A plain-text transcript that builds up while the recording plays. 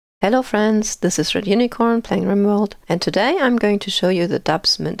Hello friends, this is RedUnicorn playing Rimworld, and today I'm going to show you the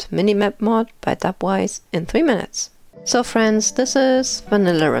Dubs Mint Minimap mod by Dubwise in 3 minutes. So friends, this is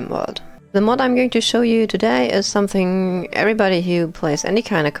Vanilla Rimworld. The mod I'm going to show you today is something everybody who plays any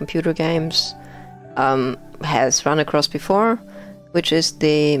kind of computer games has run across before, which is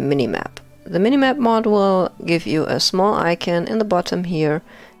the Minimap. The Minimap mod will give you a small icon in the bottom here.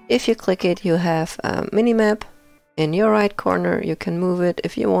 If you click it, you have a minimap. In your right corner, you can move it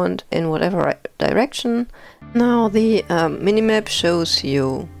if you want in whatever direction. Now the minimap shows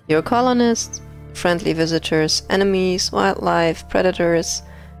you your colonists, friendly visitors, enemies, wildlife, predators,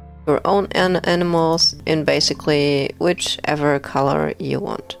 your own animals in basically whichever color you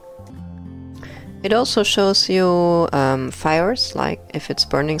want. It also shows you fires, like if it's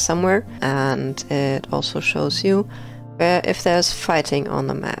burning somewhere, and it also shows you if there's fighting on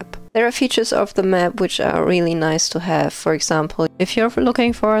the map. There are features of the map which are really nice to have. For example, if you're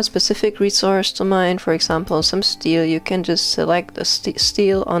looking for a specific resource to mine, for example some steel, you can just select the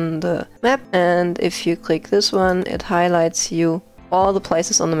steel on the map, and if you click this one, it highlights you all the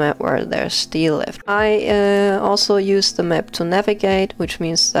places on the map where there's steel left. I also use the map to navigate, which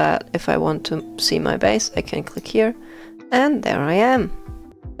means that if I want to see my base, I can click here, and there I am.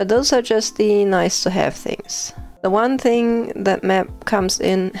 But those are just the nice to have things. The one thing that map comes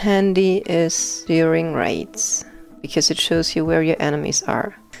in handy is during raids, because it shows you where your enemies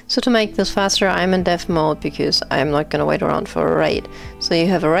are. So to make this faster, I'm in dev mode because I'm not gonna wait around for a raid. So you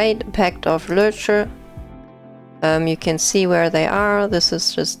have a raid, pact of lurcher. You can see where they are. This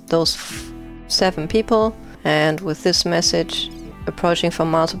is just those 7 people, and with this message approaching from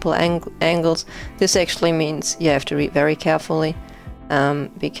multiple angles, this actually means you have to read very carefully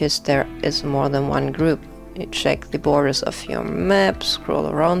because there is more than one group. You check the borders of your map, scroll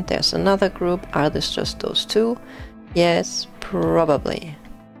around, there's another group. Are this just those 2? Yes, probably.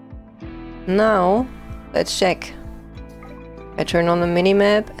 Now, let's check. I turn on the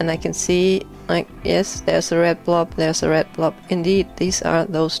minimap and I can see, like, yes, there's a red blob, there's a red blob. Indeed, these are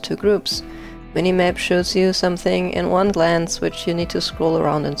those 2 groups. Minimap shows you something in one glance, which you need to scroll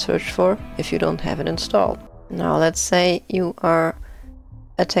around and search for if you don't have it installed. Now, let's say you are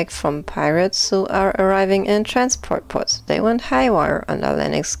attacked from pirates who are arriving in transport pods. They went haywire and are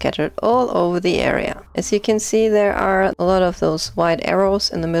landing scattered all over the area. As you can see, there are a lot of those white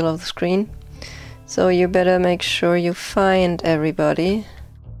arrows in the middle of the screen. So you better make sure you find everybody.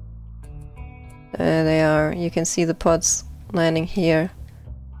 There they are. You can see the pods landing here.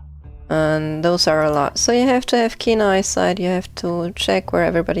 And those are a lot. So you have to have keen eyesight. You have to check where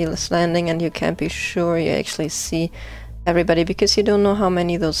everybody is landing, and you can't be sure you actually see everybody because you don't know how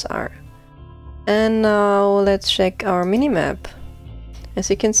many those are. And now let's check our minimap. As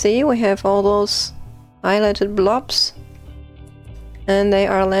you can see, we have all those highlighted blobs, and they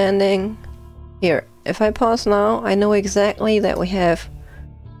are landing here. If I pause now, I know exactly that we have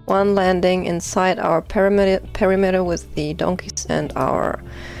one landing inside our perimeter with the donkeys and our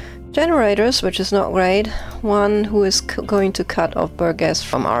generators, which is not great. One who is going to cut off burgas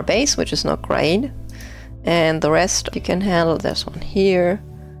from our base, which is not great. And the rest you can handle. There's one here,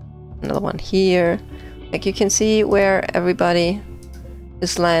 another one here. Like, you can see where everybody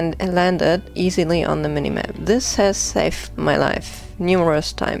is landed easily on the minimap. This has saved my life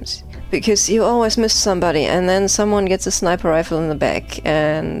numerous times, because you always miss somebody and then someone gets a sniper rifle in the back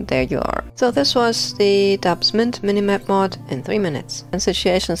and there you are. So this was the Dubs Mint Minimap mod in 3 minutes. In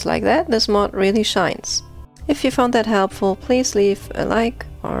situations like that, this mod really shines. If you found that helpful, please leave a like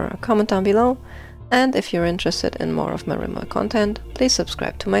or a comment down below. And if you're interested in more of my Rimworld content, please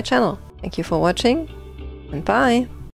subscribe to my channel. Thank you for watching, and bye!